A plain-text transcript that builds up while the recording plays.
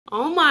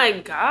Oh my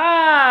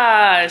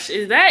gosh,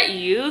 is that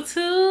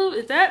YouTube?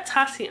 Is that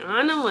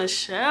Tatiana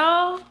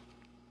Michelle?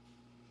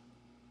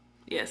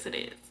 Yes, it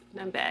is.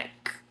 And I'm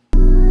back.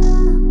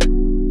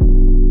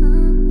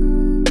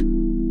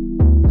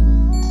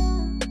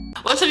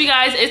 What's up, you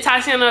guys? It's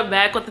Tatiana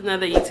back with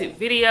another YouTube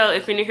video.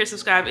 If you're new here,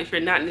 subscribe. If you're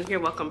not new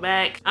here, welcome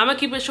back. I'm gonna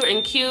keep it short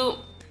and cute.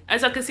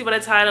 As y'all can see by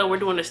the title, we're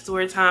doing a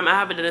story time. I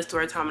haven't done a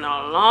story time in a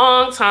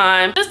long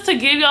time. Just to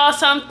give y'all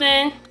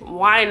something,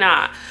 why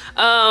not?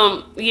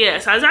 Yeah,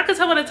 so as y'all can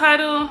tell by the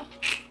title,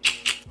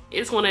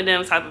 it's one of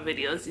them type of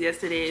videos.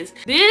 Yes, it is.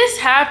 This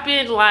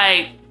happened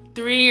like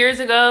 3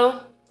 years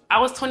ago. I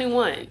was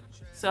 21.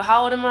 So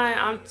how old am I?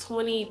 I'm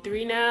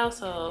 23 now,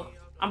 so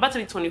I'm about to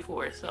be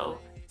 24. So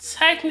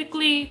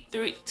technically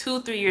 3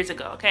 years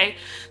ago, okay?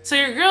 So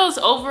your girl's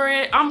over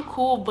it. I'm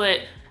cool,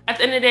 but at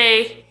the end of the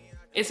day,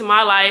 it's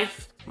my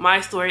life.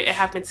 My story, it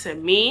happened to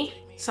me,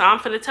 so I'm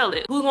finna tell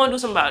it. Who's gonna do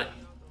something about it?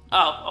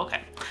 Oh,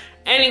 okay.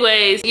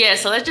 Anyways, yeah,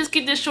 so let's just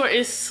keep this short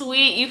and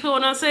sweet. You feel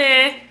what I'm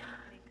saying?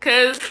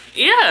 Cause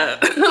yeah,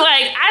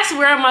 like I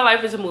swear my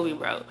life is a movie,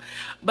 bro.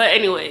 But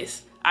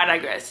anyways, I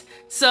digress.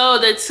 So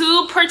the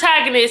two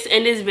protagonists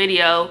in this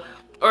video,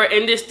 or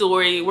in this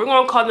story, we're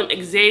gonna call them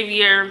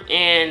Xavier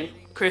and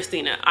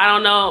Christina. I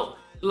don't know,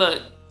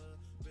 look.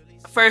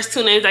 First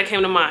two names that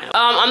came to mind.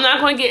 I'm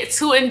not going to get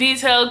too in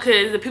detail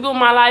because the people in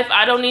my life,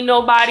 I don't need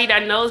nobody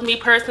that knows me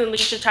personally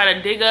to try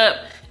to dig up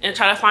and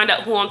try to find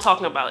out who I'm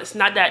talking about. It's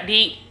not that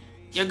deep.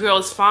 Your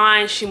girl's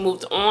fine. She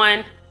moved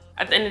on.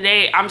 At the end of the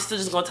day, I'm still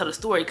just going to tell the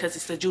story because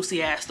it's a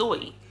juicy ass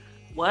story.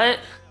 What?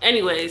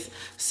 Anyways,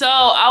 so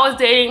I was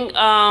dating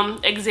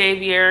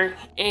Xavier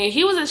and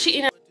he was a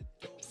cheating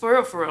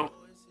for real.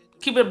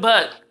 Keep it a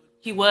buck.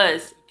 He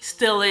was,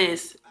 still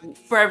is,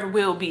 forever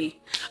will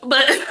be.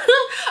 But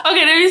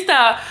okay, let me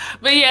stop.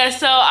 But yeah,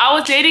 so I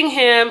was dating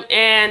him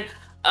and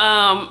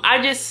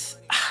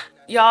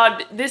y'all,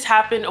 this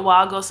happened a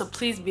while ago, so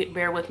please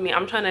bear with me. I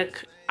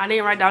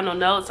didn't write down no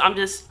notes. I'm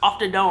just off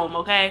the dome,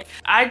 okay?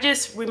 I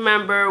just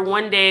remember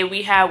one day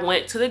we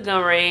went to the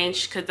gun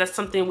range because that's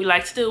something we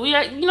like to do. We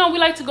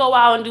like to go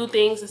out and do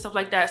things and stuff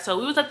like that. So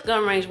we was at the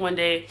gun range one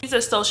day. He's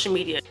a social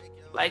media.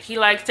 Like, he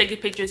likes taking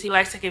pictures, he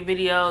likes taking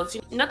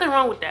videos, nothing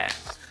wrong with that.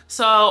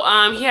 So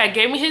he had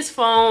gave me his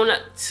phone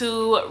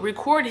to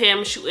record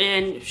him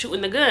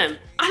shooting the gun.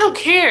 I don't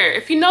care.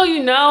 If you know,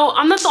 you know.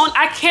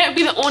 I can't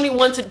be the only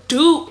one to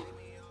do.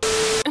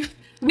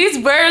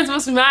 These birds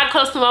was mad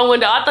close to my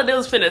window. I thought they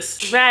was finna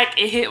smack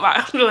and hit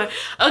my,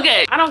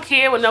 okay. I don't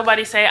care what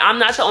nobody say. I'm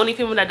not the only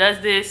female that does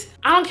this.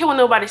 I don't care what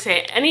nobody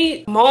say.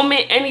 Any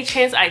moment, any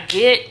chance I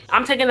get,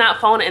 I'm taking that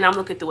phone and I'm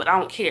looking through it. I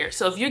don't care.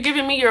 So if you're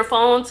giving me your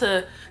phone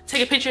to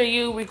take a picture of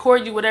you,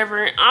 record you,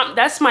 whatever,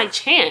 that's my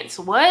chance.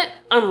 What?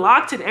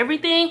 Unlocked and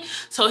everything.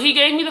 So he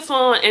gave me the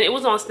phone and it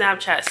was on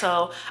Snapchat.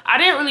 So I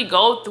didn't really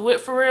go through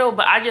it for real,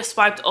 but I just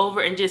swiped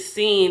over and just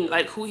seen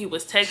like who he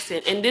was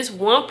texting. And this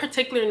one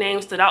particular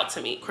name stood out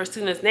to me,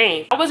 Christina's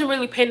name. I wasn't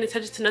really paying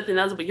attention to nothing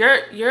else, but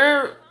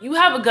you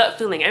have a gut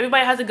feeling.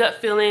 Everybody has a gut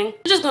feeling.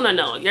 You're just gonna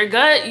know. Your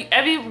gut,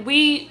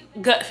 we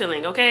gut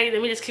feeling, okay?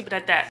 Let me just keep it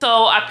at that.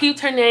 So I peeped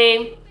her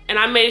name and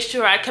I made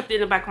sure I kept it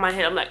in the back of my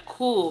head. I'm like,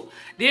 cool.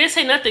 Didn't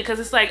say nothing because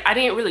it's like I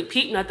didn't really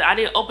peep nothing. I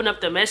didn't open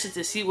up the message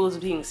to see what was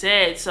being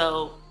said.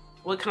 So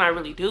what can I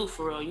really do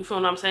for real? You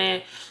feel what I'm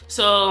saying?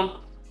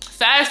 So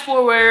fast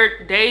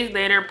forward, days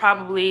later,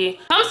 probably,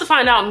 comes to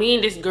find out, me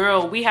and this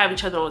girl, we have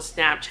each other on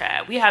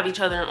Snapchat. We have each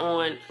other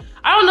on,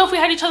 I don't know if we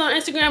had each other on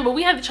Instagram, but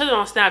we have each other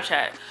on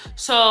Snapchat.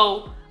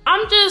 So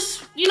I'm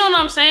just, you know what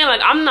I'm saying? Like,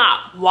 I'm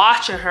not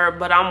watching her,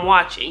 but I'm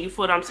watching. You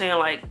feel what I'm saying?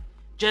 Like,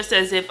 just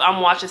as if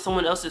I'm watching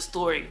someone else's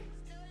story.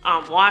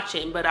 I'm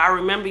watching, but I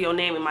remember your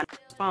name in my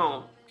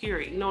phone,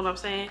 period. You know what I'm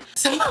saying?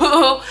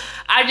 So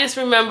I just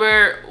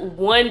remember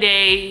one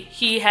day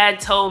Xavier had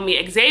told me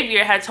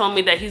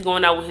that he's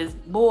going out with his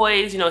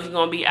boys, he's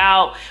gonna be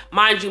out.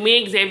 Mind you,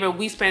 me and Xavier,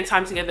 we spend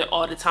time together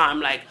all the time,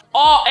 like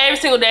every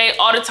single day,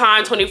 all the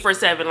time,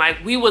 24/7.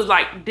 Like, we was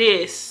like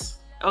this,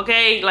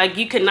 okay? Like,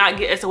 you could not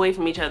get us away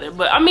from each other.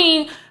 But I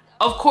mean,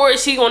 of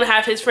course, he's gonna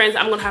have his friends,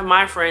 I'm gonna have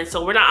my friends.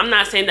 So I'm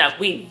not saying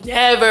that we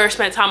never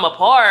spent time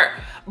apart,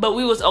 but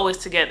we was always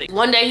together.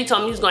 One day he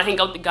told me he was gonna hang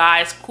out with the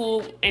guys.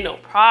 Cool, ain't no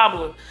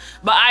problem.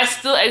 But I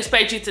still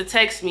expect you to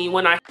text me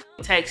when I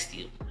text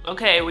you.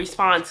 Okay,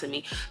 respond to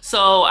me.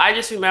 So I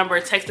just remember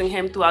texting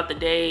him throughout the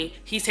day.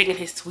 He's taking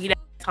his sweet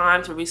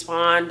time to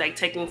respond, like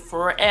taking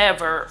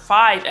forever,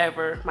 5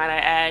 ever, might I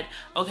add,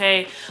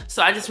 okay?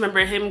 So I just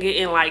remember him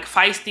getting like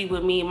feisty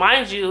with me.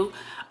 Mind you,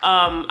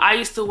 I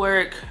used to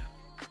work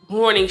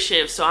morning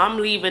shift, so I'm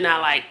leaving at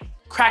like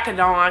crack of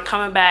dawn,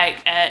 coming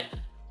back at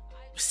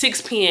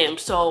 6 p.m.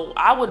 So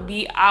I would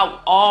be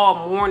out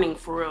all morning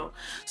for real.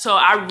 So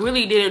I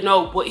really didn't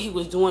know what he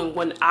was doing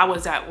when I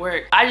was at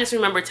work. I just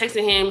remember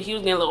texting him. He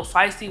was getting a little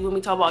feisty with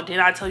me, talking about, did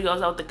I tell you I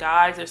was out with the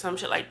guys or some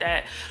shit like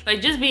that?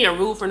 Like, just being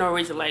rude for no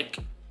reason. Like,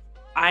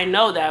 I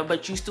know that,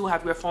 but you still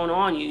have your phone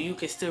on you. You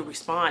can still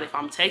respond if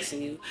I'm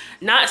texting you.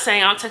 Not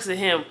saying I'm texting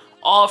him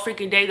all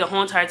freaking day the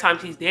whole entire time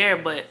he's there,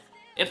 but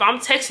if I'm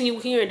texting you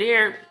here and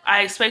there,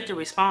 I expect a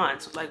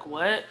response. Like,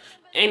 what?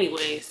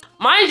 Anyways,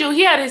 mind you,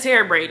 he had his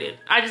hair braided.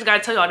 I just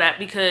gotta tell y'all that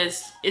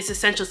because it's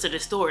essential to the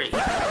story.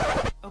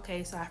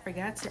 Okay, so I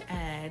forgot to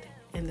add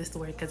in the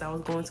story because I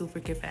was going too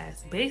freaking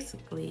fast.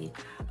 Basically,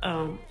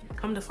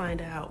 come to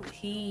find out,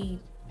 he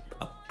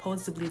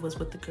supposedly was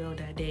with the girl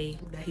that day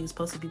that he was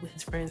supposed to be with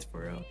his friends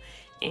for real.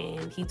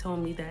 And he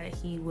told me that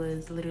he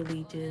was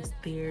literally just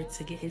there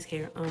to get his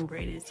hair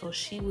unbraided. So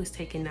she was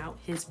taking out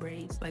his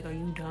braids. Like, are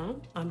you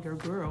dumb? I'm your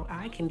girl.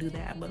 I can do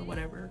that, but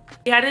whatever.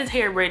 He had his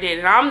hair braided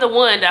and I'm the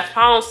one that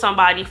found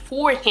somebody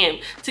for him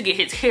to get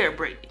his hair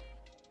braided.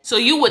 So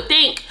you would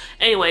think,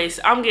 anyways,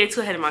 I'm getting too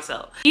ahead of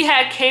myself. He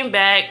had came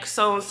back,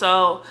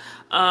 so-and-so.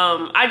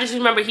 I just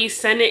remember he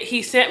sent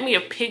me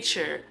a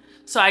picture.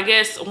 So I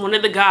guess one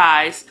of the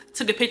guys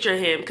took a picture of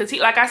him because he,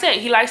 like I said,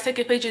 he likes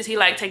taking pictures. He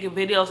likes taking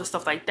videos and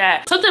stuff like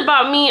that. Something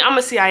about me, I'm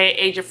a CIA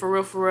agent for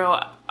real, for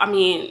real. I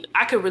mean,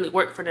 I could really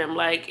work for them.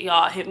 Like,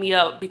 y'all hit me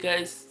up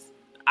because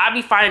I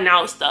be finding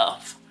out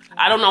stuff.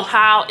 I don't know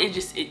how, I'm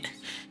just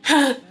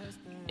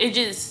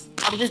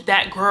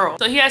that girl.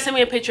 So he had sent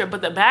me a picture,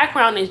 but the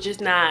background is just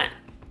not,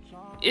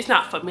 it's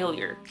not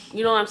familiar.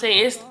 You know what I'm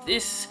saying?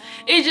 It's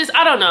just,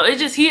 I don't know.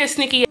 It's just, he is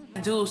sneaky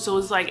dude. So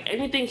it's like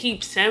anything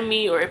he send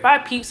me or if I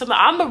peep something,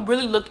 I'm gonna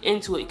really look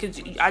into it because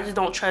I just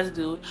don't trust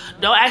dude.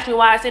 Don't ask me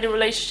why I stayed in a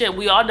relationship.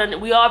 We all done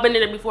it. We all been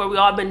in it before. We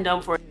all been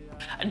done for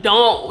it.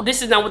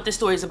 This is not what this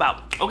story is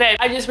about. Okay.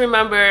 I just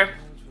remember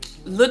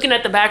looking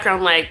at the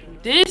background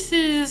like, this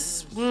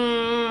is,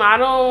 I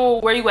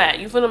don't, where you at?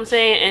 You feel what I'm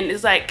saying? And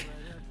it's like,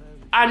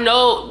 I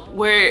know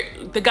where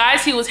the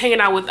guys he was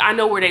hanging out with, I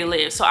know where they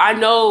live. So I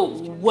know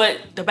what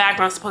the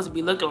background's supposed to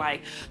be looking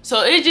like.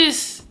 So it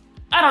just,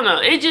 I don't know.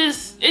 It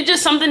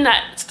just something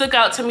that stuck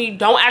out to me.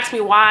 Don't ask me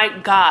why,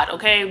 God,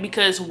 okay?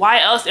 Because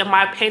why else am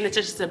I paying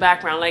attention to the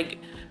background? Like,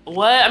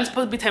 what? I'm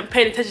supposed to be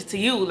paying attention to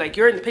you. Like,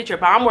 you're in the picture,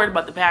 but I'm worried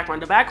about the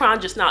background. The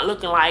background just not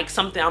looking like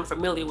something I'm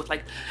familiar with.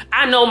 Like,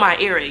 I know my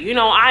area, you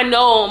know? I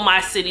know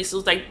my city. So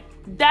it's like,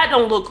 that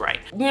don't look right.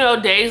 You know,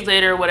 days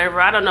later,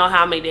 whatever. I don't know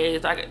how many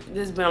days. This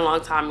has been a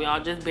long time,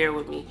 y'all. Just bear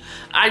with me.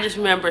 I just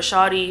remember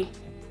Shawty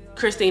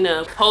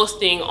Christina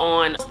posting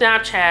on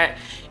Snapchat.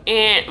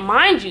 And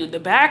mind you, the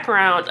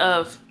background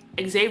of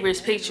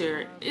Xavier's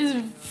picture is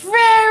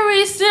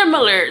very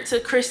similar to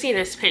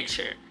Christina's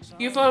picture.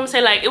 You feel what I'm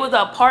saying? Like, it was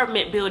an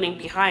apartment building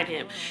behind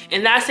him.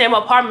 And that same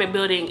apartment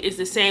building is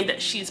the same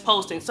that she's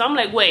posting. So I'm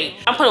like, wait,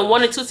 I'm putting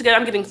 1 and 2 together,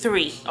 I'm getting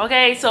 3.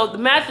 Okay, so the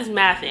math is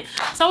mathing.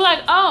 So I'm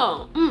like,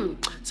 oh,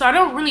 So I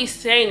don't really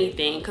say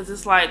anything because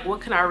it's like,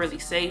 what can I really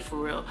say for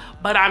real?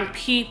 But I'm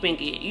peeping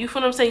it. You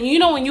feel what I'm saying? You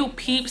know when you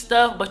peep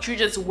stuff, but you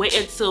just wait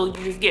until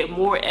you just get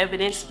more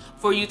evidence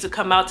for you to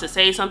come out to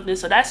say something.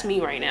 So that's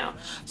me right now.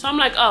 So I'm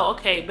like, oh,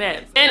 okay,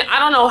 bet. And I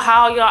don't know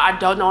how, y'all, I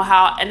don't know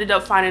how. Ended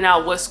up finding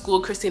out what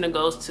school Christina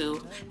goes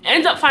to.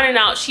 Ended up finding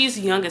out she's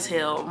young as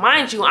hell.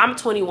 Mind you, I'm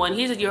 21.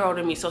 He's a year older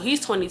than me, so he's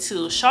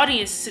 22.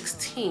 Shawty is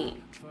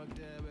 16.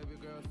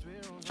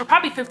 Or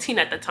probably 15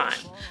 at the time.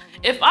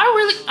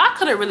 I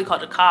could have really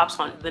called the cops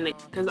on the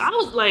nigga. Because I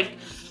was like,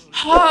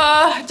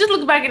 just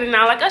look back at it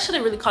now, like I should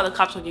have really called the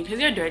cops on you because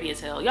you're dirty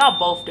as hell. Y'all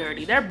both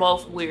dirty. They're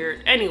both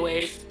weird.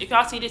 Anyways, if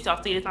y'all see this,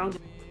 y'all see this. I don't know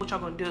what y'all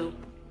gonna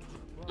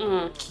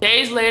do.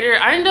 Days later,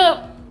 I ended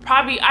up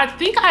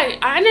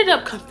I ended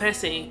up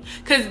confessing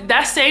because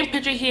that same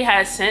picture he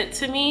had sent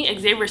to me,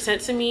 Xavier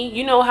sent to me,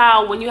 you know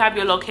how when you have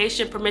your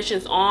location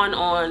permissions on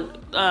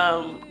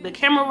the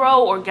camera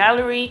roll or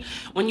gallery,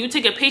 when you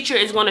take a picture,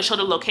 it's going to show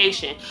the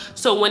location.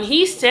 So when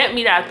he sent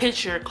me that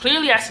picture,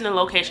 clearly I seen the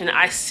location.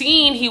 I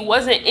seen he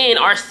wasn't in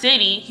our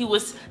city. He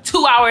was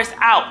 2 hours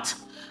out.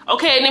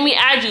 Okay, let me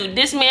add you,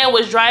 this man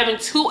was driving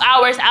 2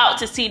 hours out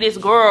to see this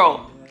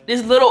girl,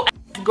 this little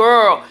ass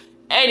girl.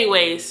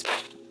 Anyways,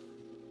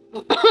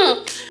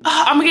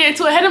 I'm getting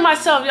too ahead of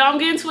myself, y'all. I'm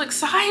getting too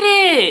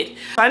excited.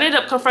 I ended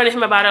up confronting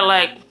him about it,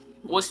 like,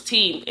 what's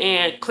tea?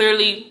 And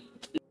clearly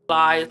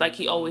lies, like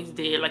he always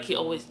did, like he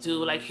always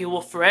do, like he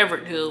will forever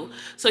do.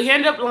 So he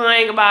ended up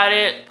lying about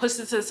it, pushed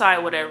it to the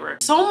side, whatever.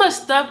 So much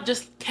stuff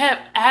just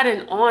kept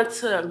adding on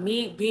to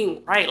me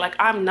being right. Like,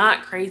 I'm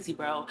not crazy,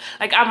 bro.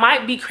 Like, I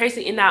might be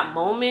crazy in that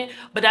moment,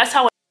 but that's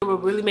how it will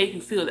really make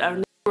you feel.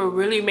 Will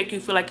really make you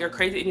feel like you're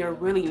crazy and you're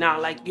really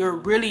not. Like, you're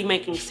really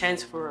making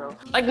sense for real.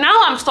 Like,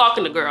 now I'm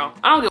stalking the girl.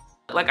 I don't give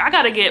a like, I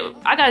gotta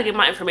get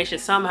my information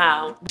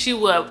somehow. She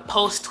would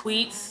post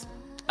tweets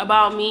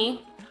about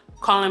me,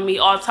 calling me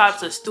all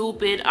types of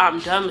stupid,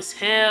 I'm dumb as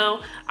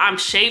hell, I'm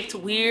shaped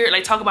weird,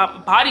 like talk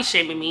about body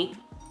shaming me.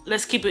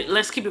 Let's keep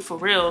it for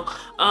real.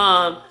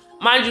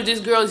 Mind you, this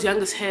girl's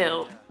young as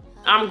hell.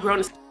 I'm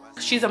grown as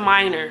she's a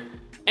minor.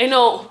 Ain't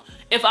no,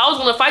 if I was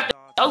gonna fight that,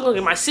 I was gonna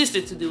get my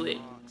sister to do it.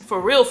 For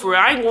real,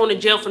 I ain't going to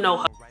jail for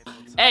no.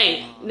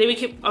 Hey, let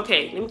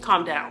me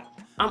calm down.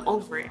 I'm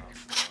over it.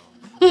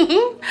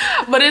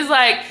 But it's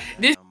like,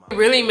 this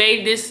really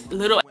made this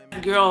little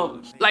girl,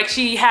 like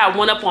she had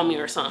one up on me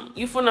or something.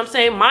 You feel what I'm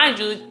saying? Mind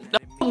you, the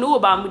knew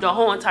about me the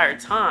whole entire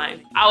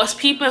time. I was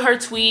peeping her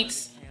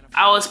tweets.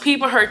 I was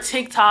peeping her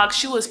TikTok.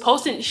 She was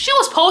posting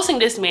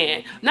this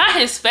man. Not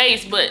his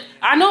face, but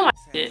I know my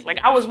shit. Like,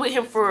 I was with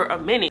him for a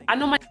minute. I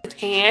know my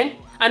hand.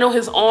 I know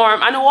his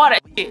arm. I know all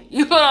that shit.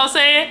 You know what I'm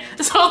saying?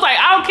 So I was like,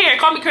 I don't care.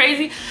 Call me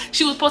crazy.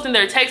 She was posting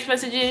their text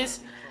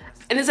messages.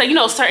 And it's like, you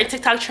know, certain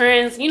TikTok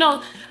trends. You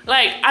know,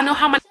 like, I know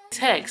how my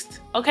text.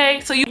 Okay?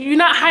 So you're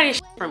not hiding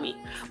shit from me.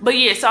 But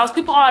yeah, so I was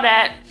peeping all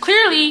that.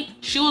 Clearly,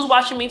 she was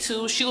watching me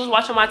too. She was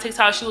watching my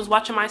TikTok. She was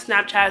watching my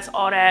Snapchats,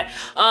 all that.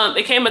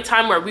 It came a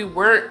time where we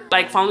weren't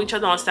like following each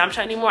other on Snapchat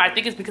anymore. I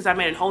think it's because I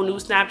made a whole new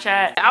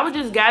Snapchat. I was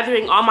just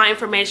gathering all my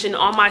information,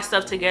 all my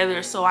stuff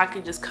together so I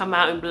could just come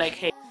out and be like,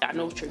 hey, I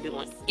know what you're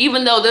doing.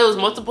 Even though there was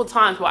multiple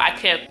times where I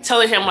kept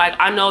telling him like,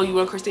 I know you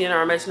and Christina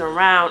are messing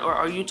around, or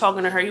are you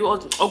talking to her? You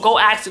go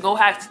ask her, go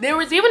ask. There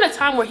was even a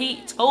time where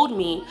he told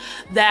me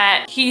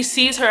that he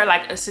sees her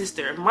like a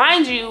sister.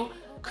 Mind you,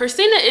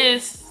 Christina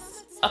is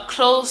a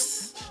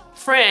close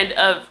friend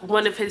of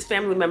one of his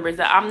family members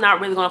that I'm not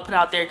really gonna put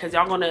out there because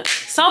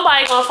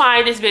somebody gonna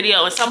find this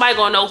video and somebody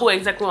gonna know who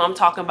exactly I'm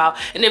talking about.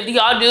 And if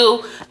y'all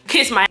do,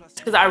 kiss my ass,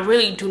 because I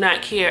really do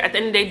not care. At the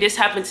end of the day, this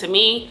happened to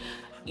me.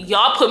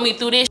 Y'all put me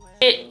through this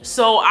shit,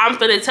 so I'm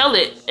gonna tell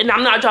it. And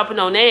I'm not dropping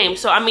no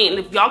names. So I mean,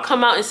 if y'all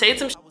come out and say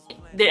some shit,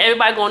 then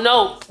everybody gonna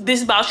know this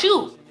is about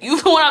you. You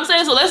know what I'm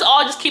saying? So let's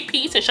all just keep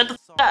peace and shut the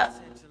fuck up.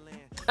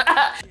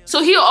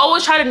 So he'll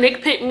always try to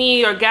nitpick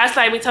me or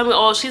gaslight me, tell me,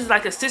 oh, she's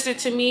like a sister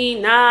to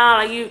me. Nah,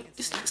 like you,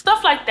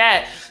 stuff like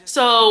that.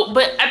 So,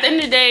 but at the end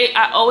of the day,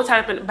 I always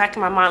have in the back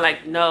of my mind,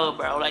 like, no,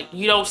 bro, like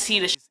you don't see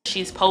the shit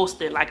she's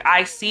posting. Like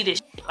I see this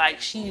shit. Like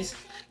she's,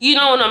 you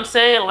know what I'm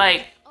saying?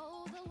 Like,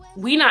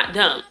 we not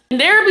dumb. And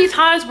there'll be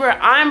times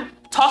where I'm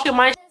talking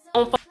my shit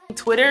on fucking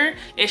Twitter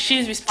and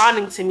she's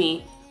responding to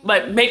me.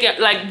 But make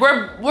it like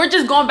we're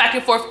just going back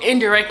and forth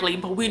indirectly,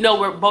 but we know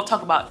we're both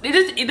talking about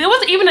it. There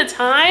was even a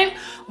time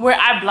where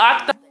I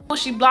blocked her,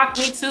 she blocked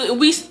me too, and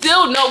we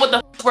still know what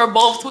the fuck we're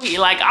both tweeting.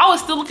 Like I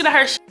was still looking at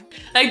her shit.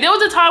 Like there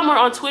was a time where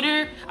on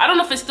Twitter, I don't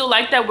know if it's still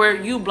like that,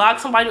 where you block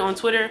somebody on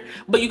Twitter,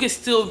 but you can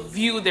still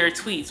view their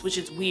tweets, which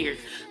is weird.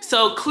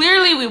 So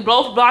clearly we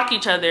both block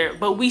each other,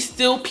 but we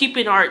still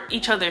peeping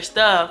each other's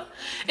stuff.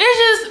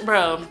 It's just,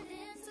 bro,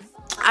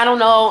 I don't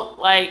know,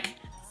 like,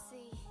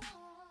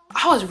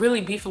 I was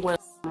really beefing with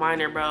a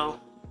minor, bro.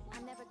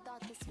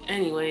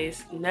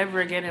 Anyways,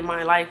 never again in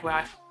my life where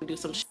I do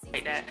some shit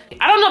like that.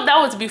 I don't know if that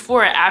was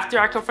before or after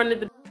I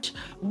confronted the bitch,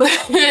 but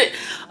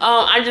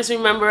I just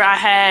remember I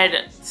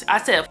said,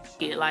 F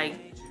it,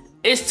 like,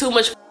 it's too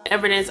much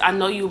evidence. I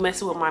know you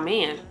messing with my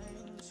man.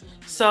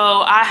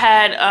 So I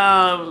had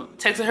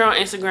texted her on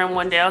Instagram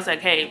one day. I was like,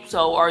 hey,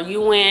 so are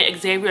you and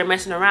Xavier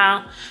messing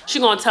around? She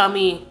gonna tell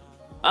me,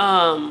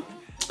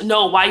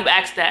 no, why you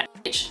asked that?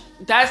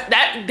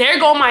 There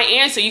go my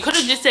answer. You could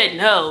have just said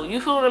no. You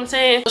feel what I'm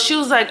saying? She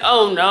was like,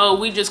 oh no,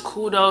 we just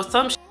cool though,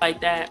 some shit like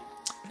that.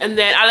 And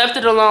then I left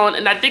it alone,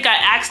 and I think I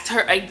asked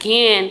her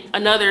again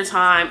another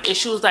time, and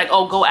she was like,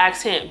 oh, go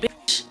ask him.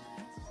 Bitch,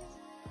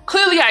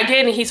 clearly I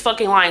did, and he's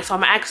fucking lying, so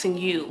I'm asking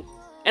you.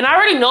 And I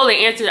already know the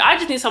answer. I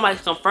just need somebody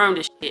to confirm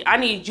this shit. I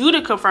need you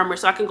to confirm it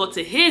so I can go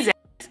to his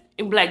ass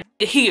and be like,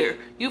 here.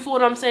 You feel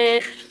what I'm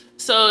saying?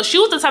 So she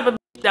was the type of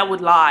bitch that would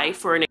lie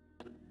for an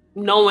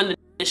knowing that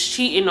it's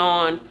cheating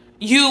on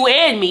you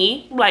and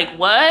me. Like,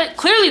 what?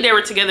 Clearly they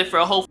were together for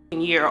a whole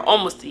year,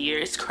 almost a year.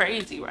 It's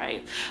crazy,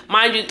 right?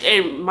 Mind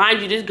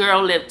you, this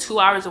girl lived 2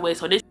 hours away,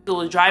 so this nigga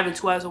was driving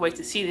 2 hours away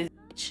to see this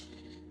bitch.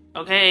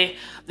 Okay?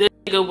 This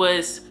nigga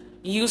was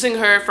using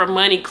her for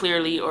money,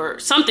 clearly, or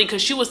something,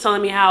 because she was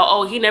telling me how,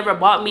 oh, he never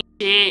bought me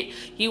shit.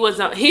 He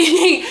wasn't,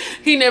 he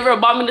never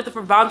bought me nothing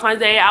for Valentine's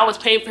Day. I was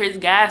paying for his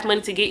gas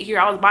money to get here.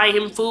 I was buying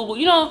him food. Well,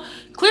 you know,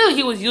 clearly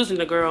he was using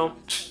the girl.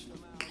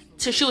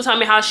 So she was telling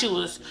me how she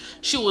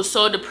was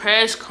so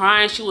depressed,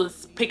 crying. She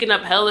was picking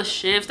up hella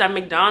shifts at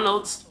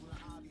McDonald's.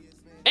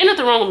 Ain't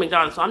nothing wrong with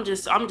McDonald's.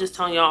 So I'm just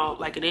telling y'all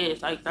like it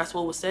is. Like that's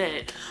what was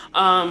said.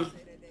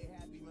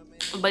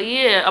 But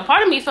yeah, a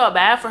part of me felt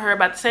bad for her,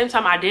 but at the same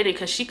time I did it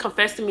because she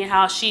confessed to me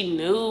how she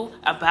knew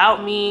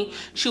about me.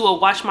 She would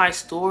watch my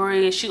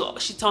story. She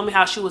told me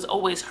how she was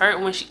always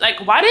hurt when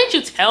like, why didn't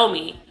you tell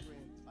me?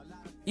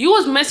 You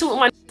was messing with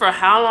my for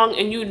how long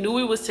and you knew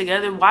we was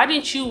together? Why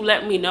didn't you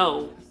let me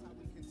know?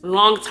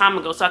 Long time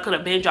ago, so I could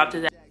have been dropped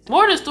his ass.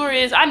 More of the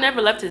story is I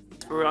never left his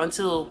ass for real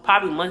until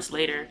probably months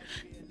later.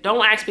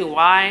 Don't ask me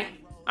why.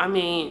 I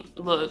mean,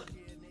 look,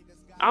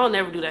 I'll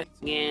never do that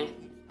again.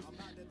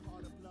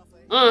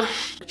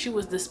 She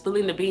was just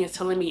spilling the beans,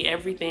 telling me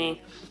everything,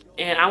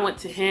 and I went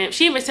to him.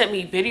 She even sent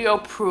me video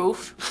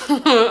proof.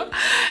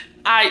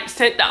 I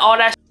sent all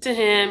that shit to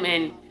him,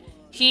 and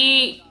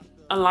he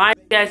aligned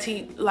as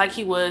he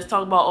was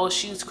talking about, oh,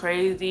 she's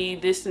crazy,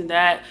 this and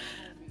that.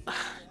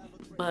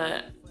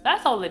 But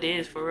that's all it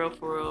is, for real,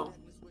 for real.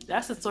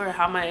 That's the story of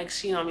how my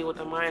ex cheated on me with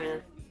a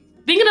minor.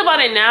 Thinking about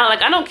it now,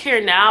 like, I don't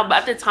care now, but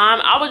at the time,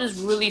 I was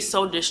just really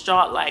so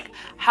distraught. Like,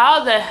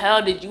 how the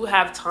hell did you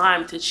have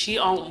time to cheat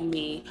on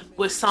me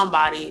with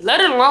somebody, let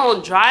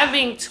alone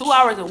driving 2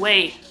 hours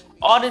away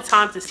all the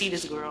time to see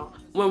this girl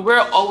when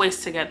we're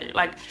always together?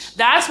 Like,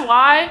 that's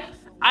why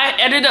I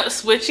ended up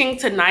switching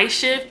to night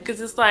shift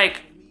because it's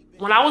like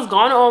when I was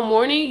gone all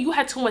morning, you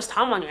had too much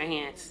time on your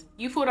hands.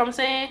 You feel what I'm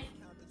saying?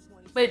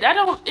 But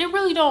it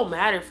really don't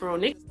matter for real.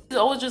 Niggas is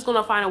always just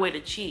gonna find a way to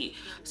cheat.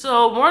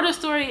 So more of the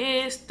story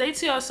is stay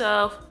to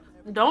yourself.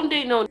 Don't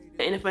date no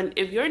nigga. And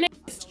if your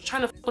nigga is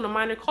trying to fuck on a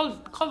minor, call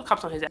the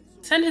cops on his ass.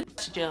 Send his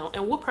ass to jail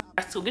and whoop her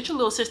ass too. Get your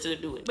little sister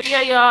to do it. But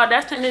yeah, y'all,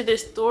 that's the end of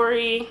this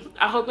story.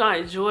 I hope y'all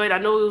enjoyed. I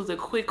know it was a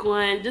quick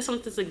one. Just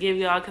something to give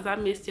y'all because I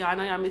missed y'all. I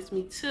know y'all missed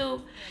me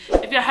too.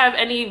 If y'all have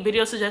any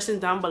video suggestions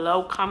down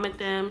below, comment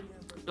them.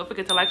 Don't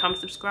forget to like,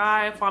 comment,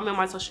 subscribe, follow me on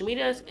my social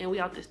medias, and we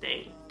out this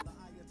thing.